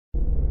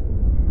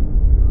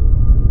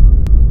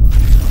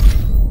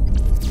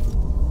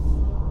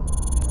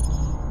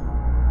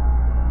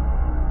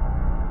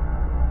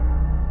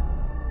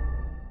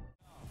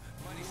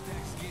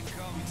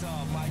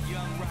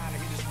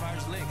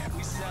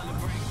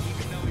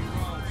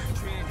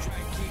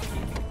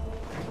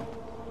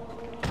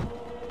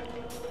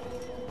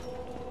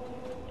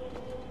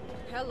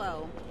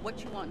Hello.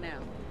 What you want now?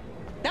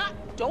 Doc,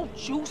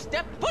 don't you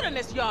step foot in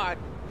this yard.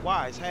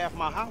 Why? It's half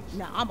my house.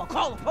 Now, I'ma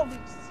call the police.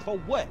 For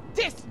what?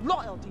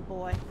 Disloyalty,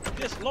 boy.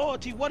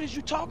 Disloyalty? What is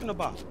you talking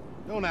about?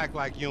 Don't act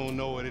like you don't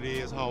know what it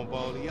is,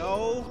 homeboy.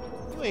 Yo,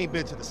 you ain't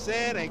been to the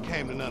set, ain't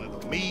came to none of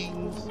the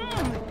meetings.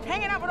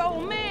 Hanging out with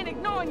old men,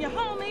 ignoring your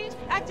homies,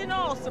 acting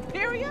all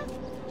superior?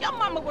 Your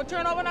mama would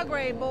turn over in her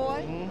grave,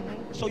 boy.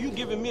 So you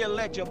giving me a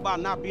lecture about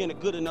not being a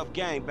good enough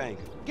gangbanger?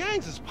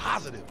 Gangs is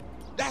positive.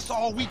 That's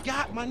all we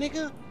got, my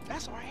nigga.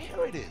 That's our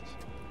heritage.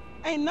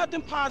 Ain't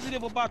nothing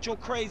positive about your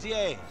crazy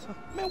ass.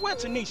 Man, where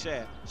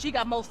Tanisha at? She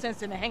got more sense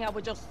than to hang out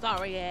with your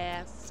sorry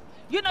ass.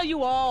 You know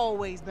you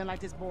always been like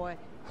this, boy.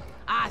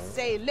 I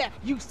say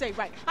left, you say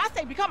right. I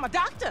say become a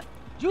doctor.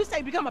 You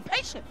say become a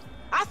patient.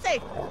 I say,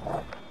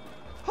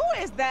 who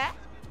is that?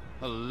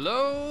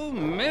 Hello,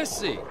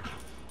 Missy.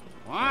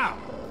 Wow,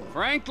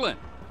 Franklin.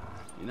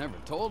 You never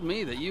told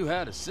me that you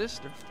had a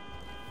sister.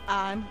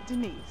 I'm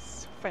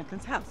Denise,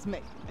 Franklin's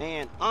housemate.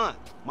 And aunt,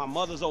 my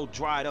mother's old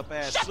dried up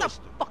ass sister. Shut the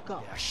fuck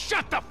up. Yeah,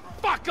 shut the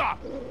fuck up!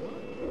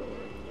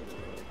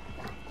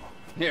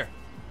 Here,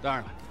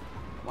 darling.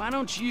 Why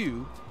don't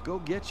you go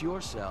get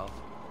yourself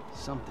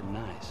something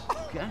nice,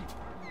 okay?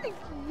 Thank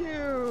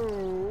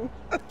you.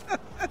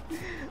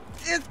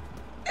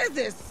 Is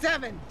it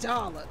 $7?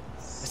 I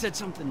said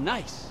something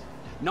nice,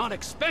 not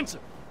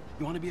expensive.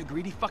 You want to be a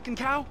greedy fucking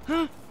cow,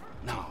 huh?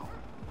 No.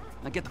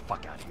 Now get the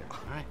fuck out of here, all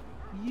right?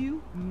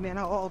 You men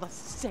are all the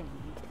same.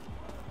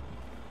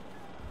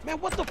 Man,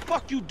 what the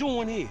fuck you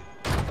doing here?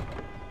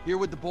 Here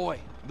with the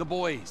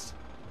boys.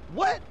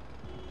 What?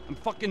 I'm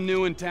fucking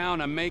new in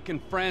town. I'm making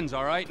friends,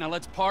 all right? Now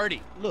let's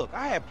party. Look,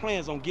 I had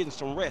plans on getting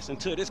some rest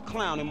until this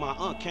clown and my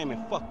aunt came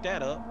and fucked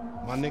that up.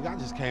 My nigga, I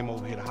just came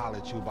over here to holler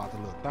at you about the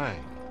little thing.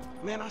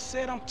 Man, I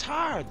said I'm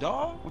tired,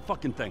 dawg. What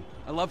fucking thing?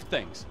 I love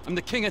things. I'm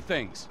the king of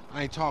things.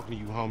 I ain't talking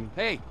to you, homie.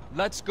 Hey,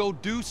 let's go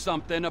do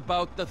something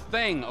about the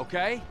thing,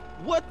 okay?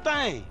 What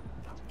thing?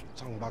 I'm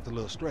talking about the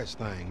little stretch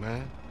thing,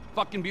 man.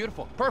 Fucking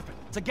beautiful. Perfect.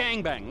 It's a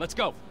gangbang. Let's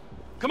go.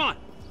 Come on.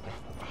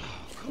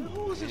 Come on,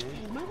 who is this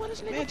fool, man? What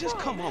is nigga? Man, just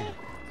come on.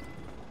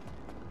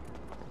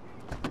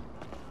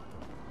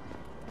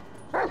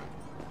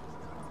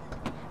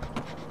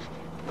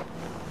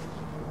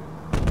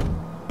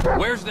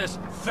 Where's this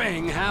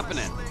thing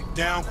happening?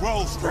 Down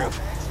Grove Street.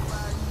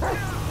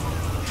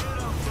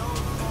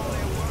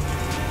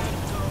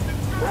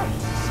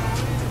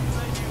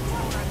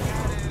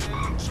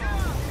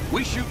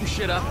 We shooting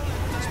shit up,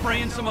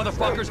 spraying some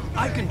motherfuckers.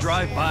 I can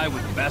drive by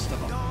with the best of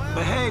them.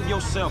 Behave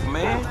yourself,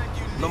 man.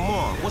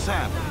 Lamar, what's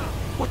happening?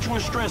 What you in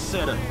stress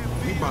set up?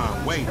 We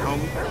buying weight,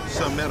 homie.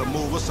 Something that'll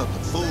move us up the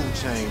food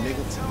chain,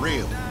 nigga, for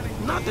real.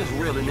 Nothing's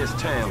real in this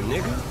town,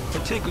 nigga.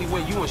 Particularly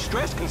where you and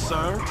stress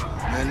concerned.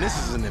 Man, this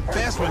is an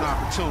investment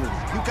opportunity.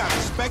 You got to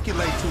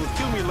speculate to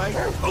accumulate.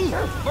 Ooh,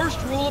 first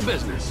rule of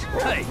business.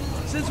 Hey,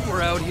 since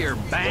we're out here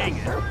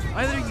banging,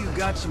 either you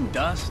got some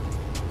dust.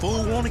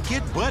 Fool wanna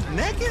get butt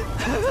naked?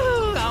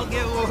 I'll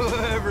get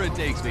wherever it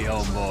takes me,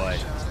 homeboy.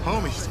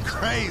 Homie's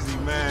crazy,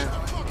 man.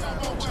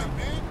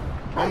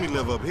 Homie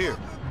live up here.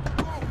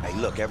 Hey,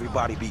 look,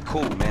 everybody be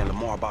cool, man.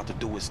 Lamar about to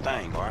do his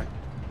thing, all right?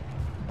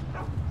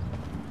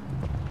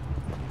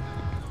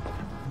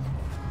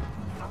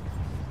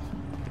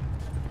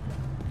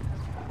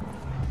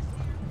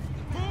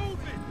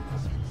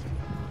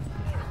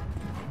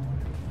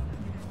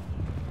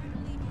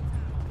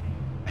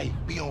 Hey,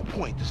 be on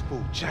point. This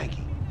fool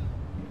janky.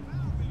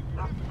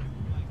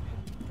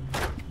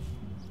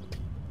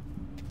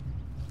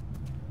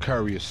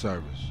 Courier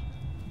service.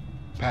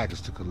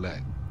 Package to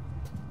collect.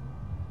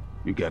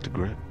 You got the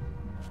grip?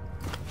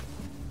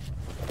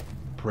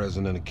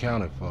 Present and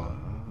accounted for.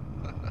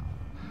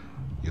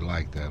 You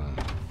like that,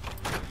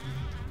 huh?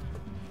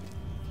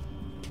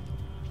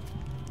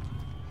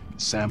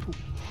 Sample?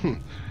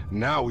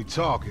 Now we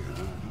talking.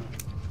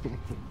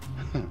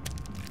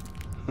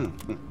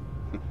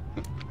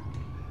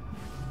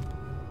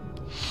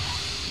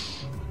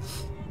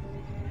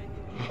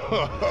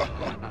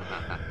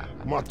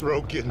 My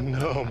throat getting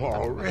numb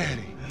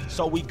already.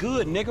 So we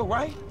good, nigga,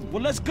 right?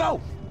 Well, let's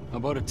go. How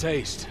about a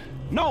taste?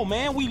 No,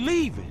 man, we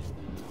leaving.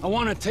 I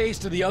want a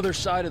taste of the other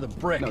side of the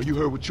brick. Now, you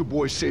heard what your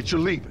boy said. You're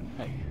leaving.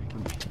 Hey,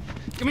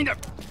 give me the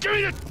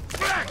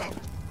back!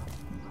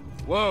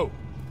 Whoa.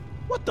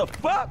 What the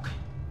fuck?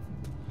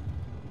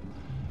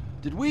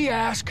 Did we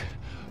ask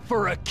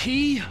for a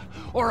key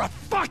or a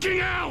fucking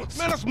ounce?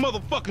 Man, that's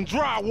motherfucking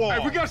drywall.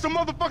 Hey, we got some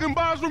motherfucking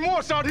buyer's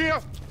remorse out here.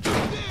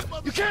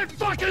 You can't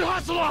fucking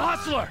hustle a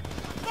hustler!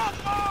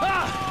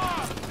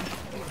 Ah!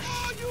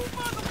 Oh, you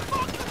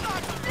motherfuckers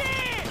are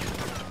dead!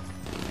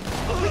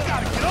 We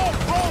gotta get off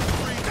Grove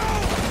Street. No!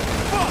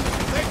 Fuck!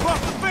 They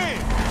crossed the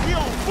fence. We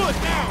on foot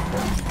now.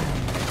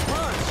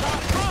 Run,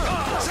 Chop, run!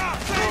 Chop,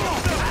 save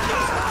yourself!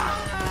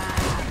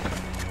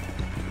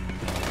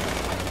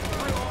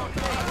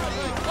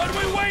 What are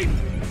we waiting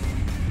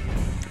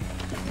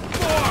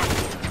for?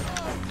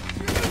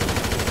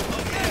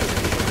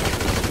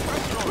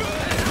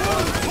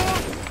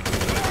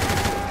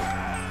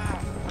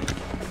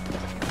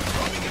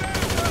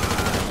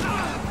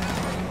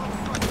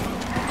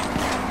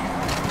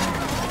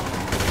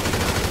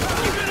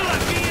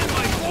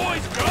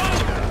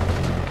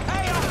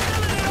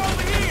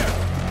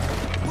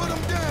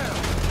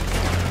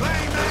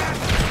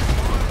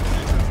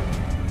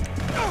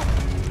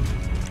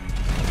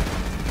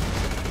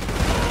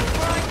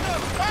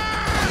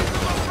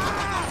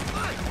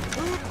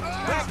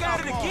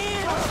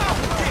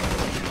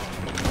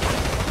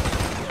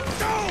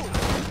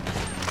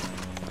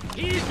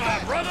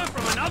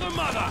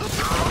 mother!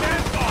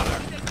 Grandfather!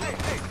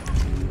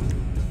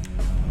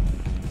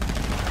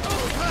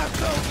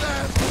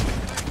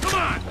 Come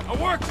on! Our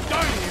work's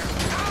done here!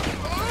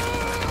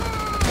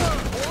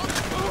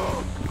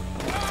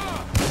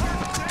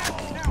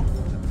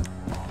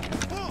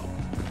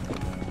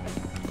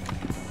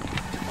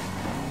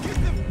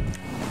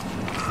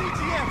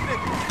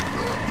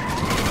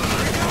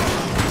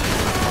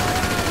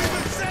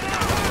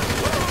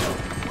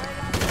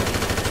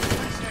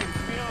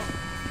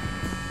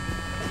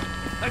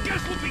 I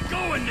guess we'll be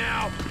going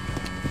now.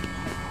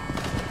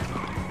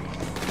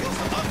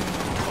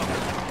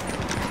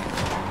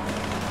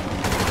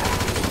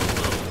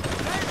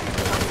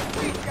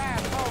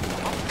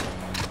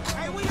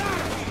 Hey, we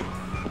out of here!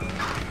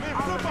 Man,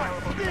 somebody,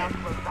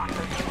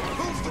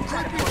 who's the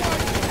creepy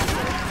white?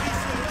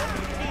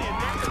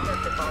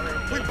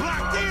 We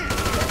blocked in!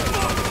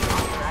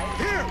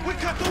 Here, we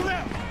cut the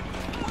left!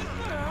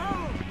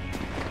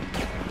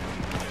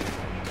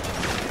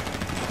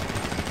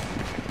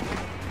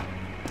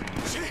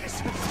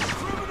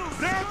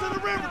 Down to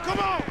the river, come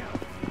on!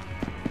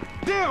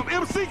 Damn,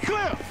 MC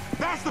Cliff!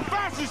 That's the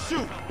fastest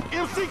shoot!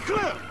 MC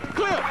Cliff!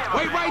 Cliff,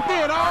 wait right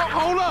there, dog!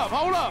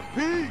 Hold up!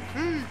 Peace!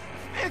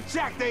 Man,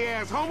 jack they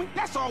ass, homie!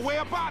 That's our way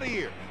up out of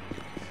here!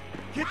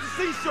 Get the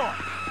seashore!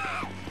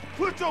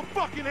 Put your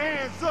fucking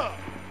hands up!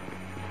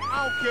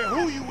 I don't care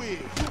who you is,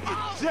 you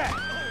get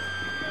jacked!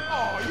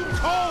 Oh, you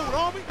cold,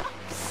 homie!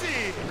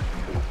 Shit!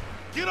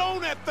 Get on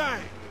that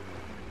thing!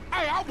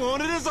 Hey, I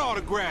wanted his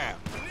autograph!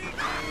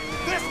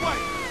 This way!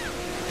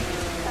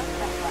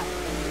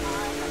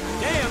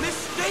 Damn, it's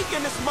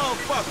stinking this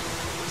motherfucker.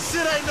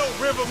 Shit ain't no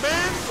river,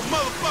 man. It's a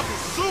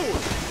motherfucking sewer.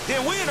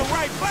 Then we're in the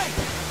right place.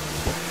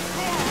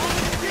 Come on,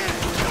 homie, get it.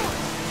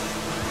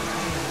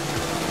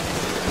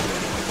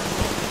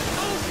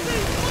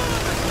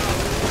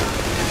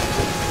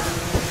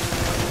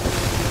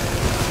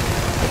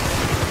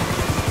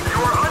 You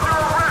are under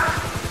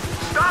arrest.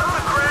 Stop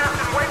the craft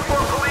and wait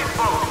for a police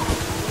boat.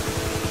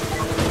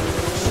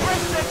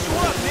 Straight set you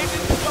up, nigga.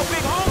 Your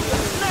big homie a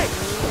snake.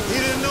 He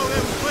didn't know they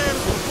was playing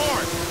us for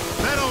part.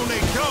 That on they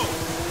go.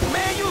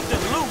 Man, you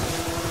delusional.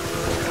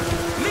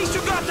 At least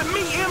you got to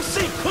meet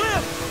MC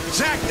Cliff.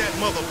 Jack that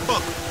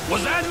motherfucker.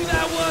 Was that who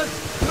that was?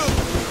 Look.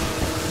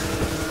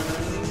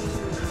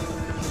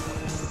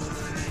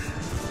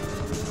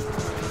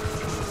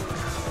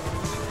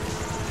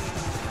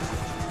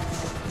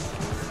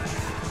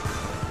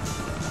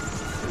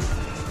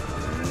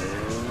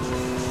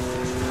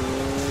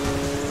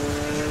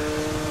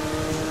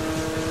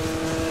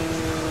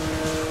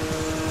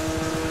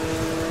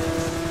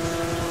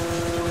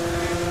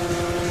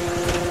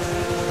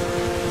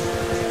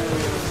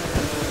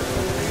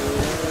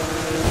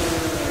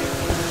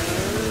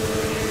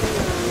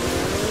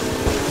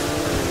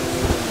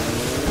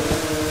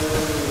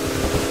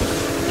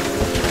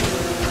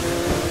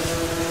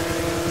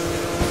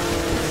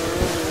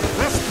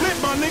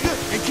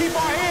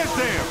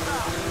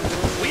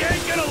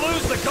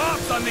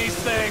 On these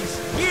things.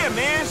 Yeah,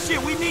 man,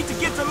 shit, we need to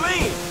get to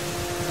land.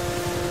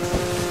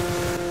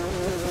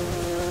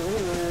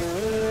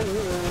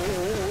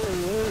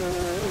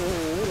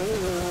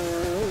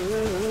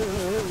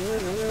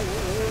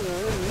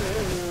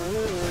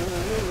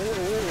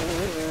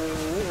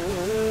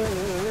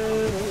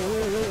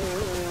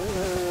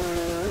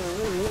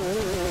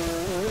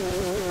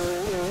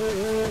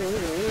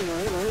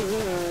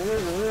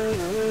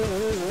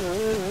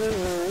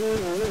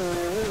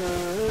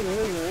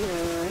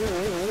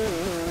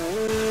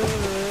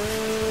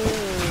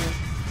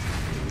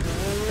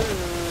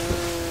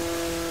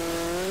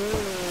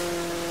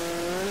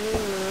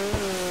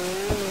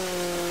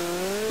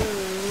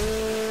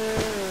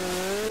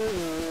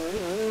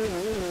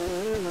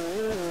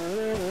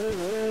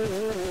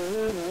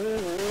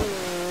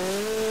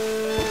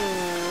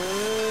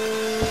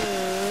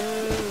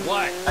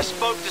 I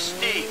spoke to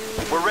Steve.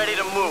 We're ready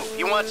to move.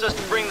 He wants us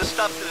to bring the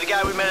stuff to the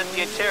guy we met at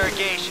the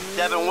interrogation,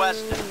 Devin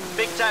Weston.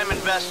 Big-time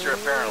investor,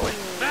 apparently.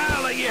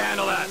 I'll let you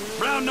handle that.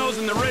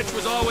 Brown-nosing the rich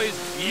was always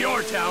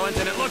your talent,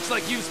 and it looks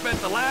like you spent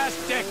the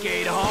last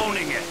decade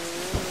honing it.